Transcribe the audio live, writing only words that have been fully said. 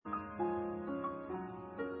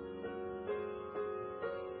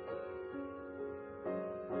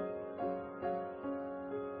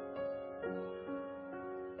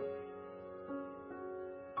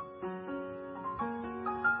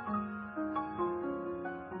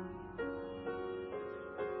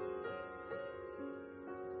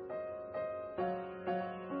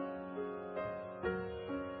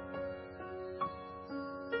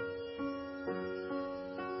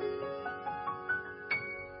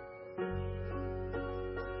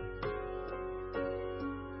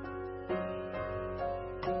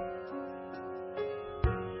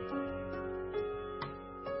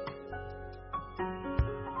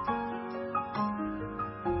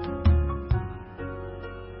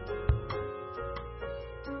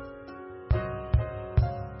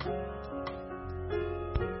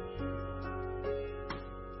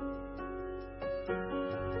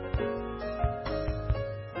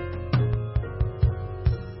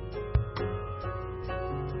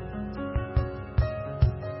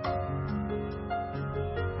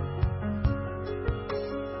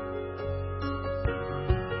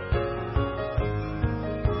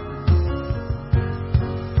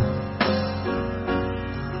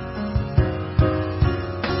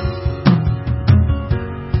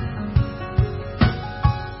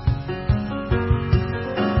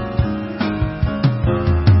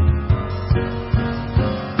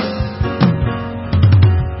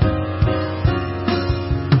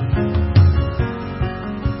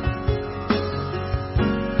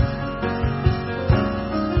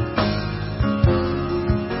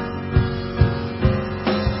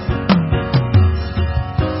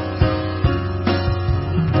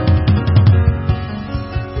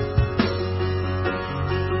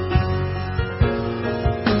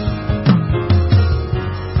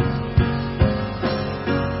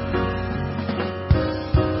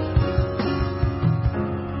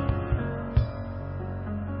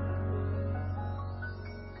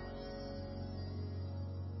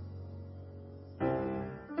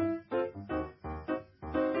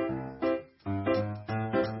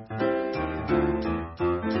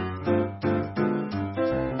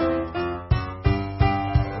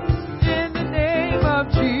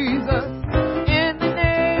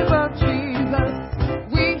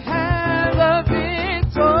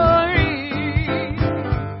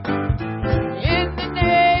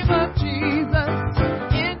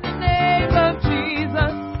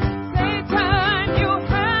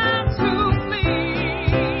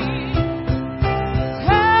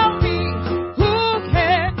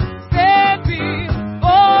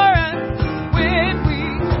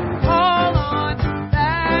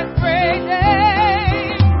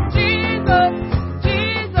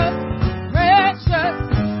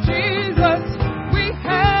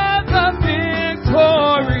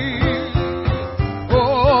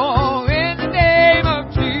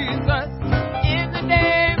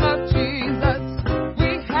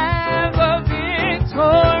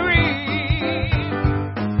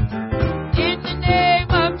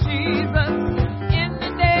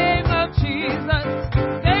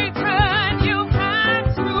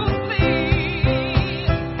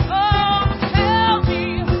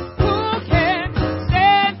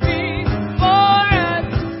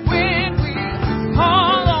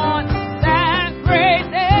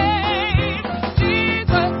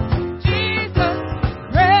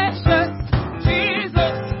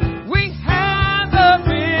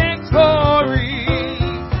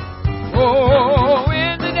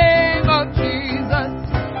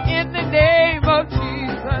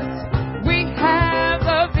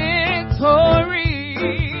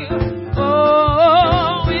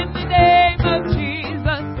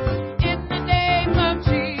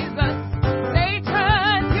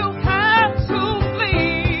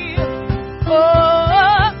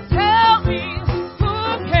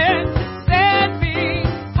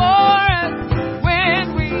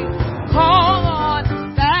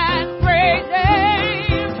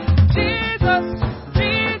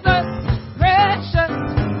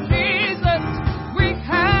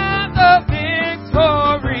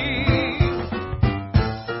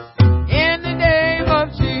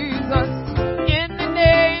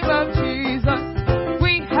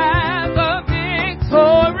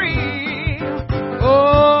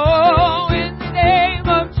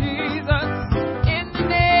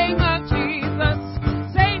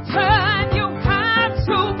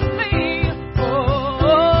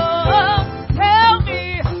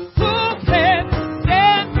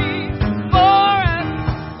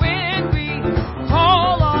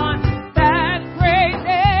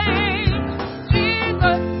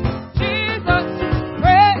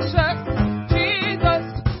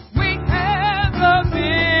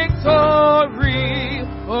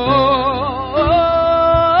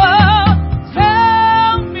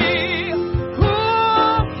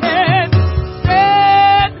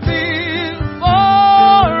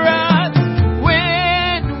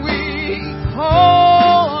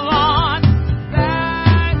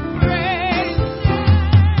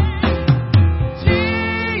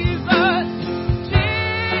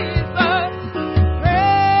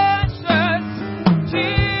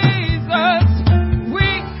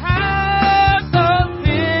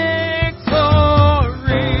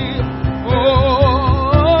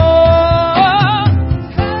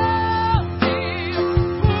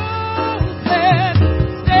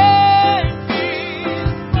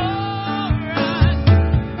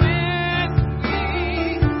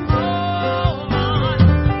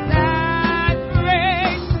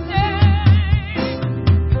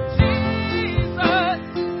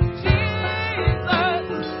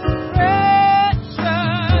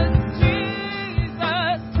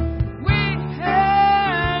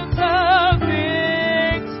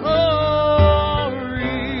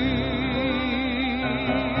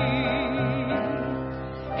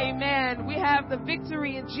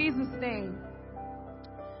Jesus' name.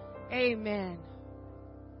 Amen.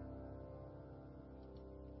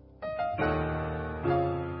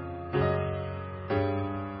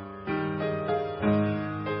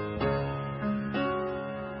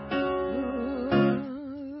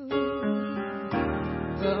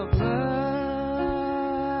 The blood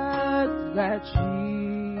that Jesus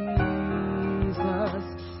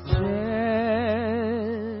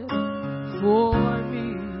shed for me,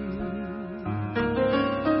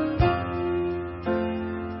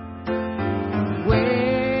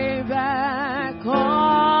 way back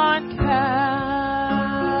on Calvary,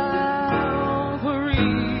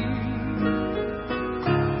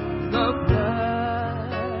 the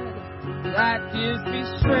blood that gives me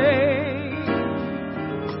strength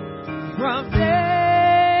from day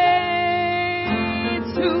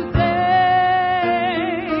to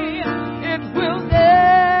day, it will never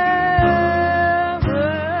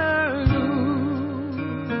lose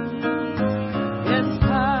its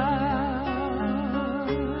power.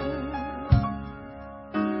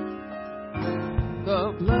 The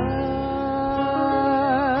blood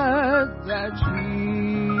that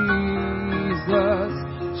Jesus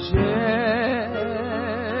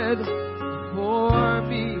shed for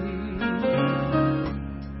me,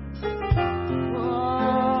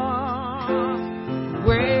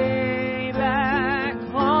 way back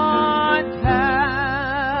on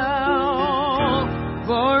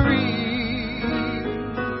Calvary,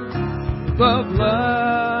 the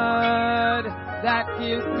blood that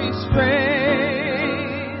gives me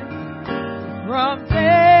strength from day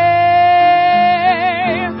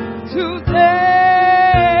to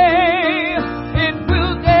day, it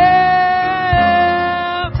will never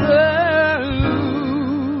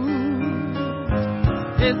lose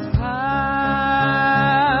its power.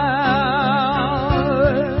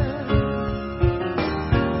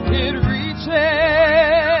 It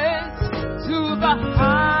reaches to the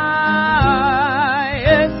highest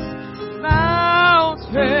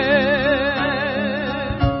mountain,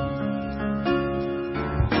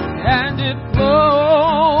 and it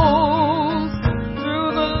flows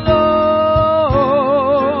through the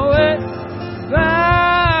lowest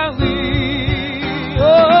valley. Oh,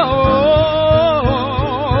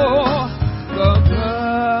 the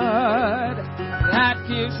blood that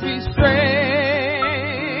gives me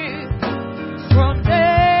strength from day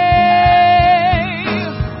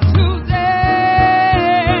to day,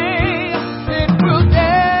 it will never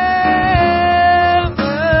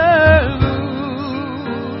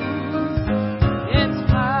lose its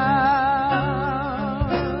power.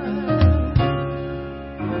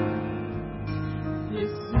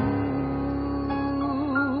 It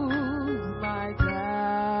soothes my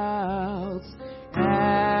doubts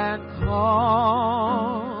and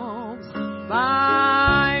calms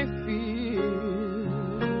my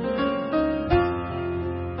fears,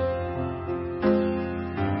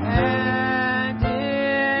 and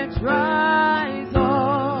it dries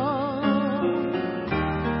all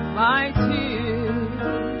my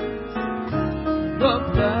tears. The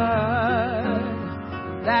blood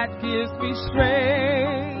that gives me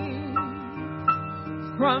strength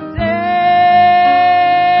from day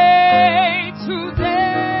to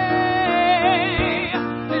day,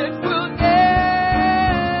 it will never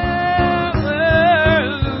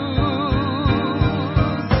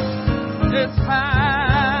lose its power.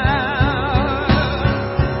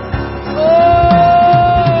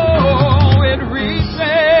 Oh, it reaches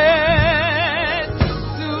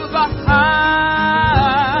to the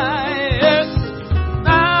highest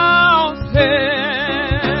mountain.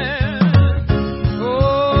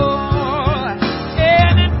 Oh,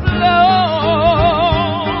 and it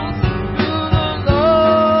flows through the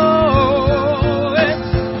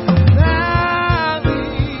lowest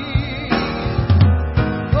valley.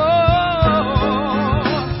 Oh,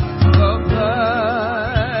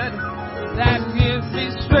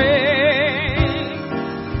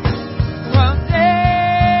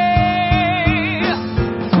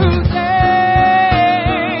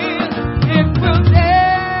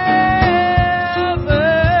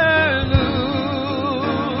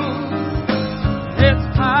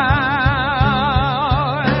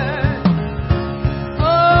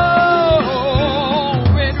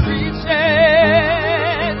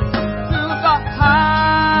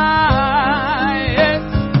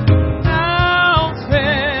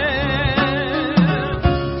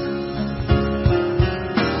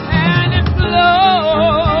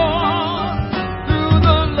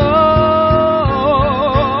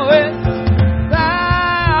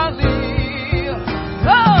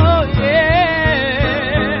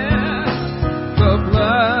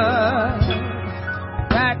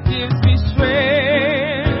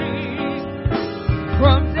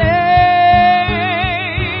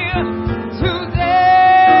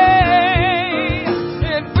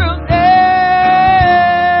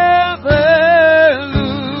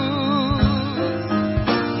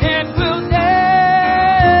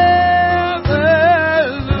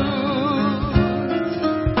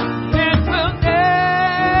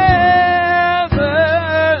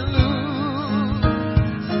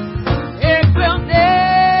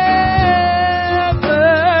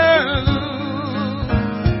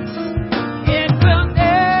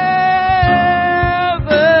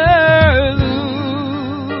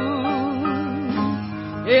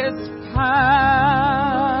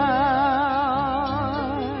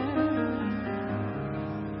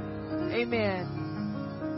 Amen.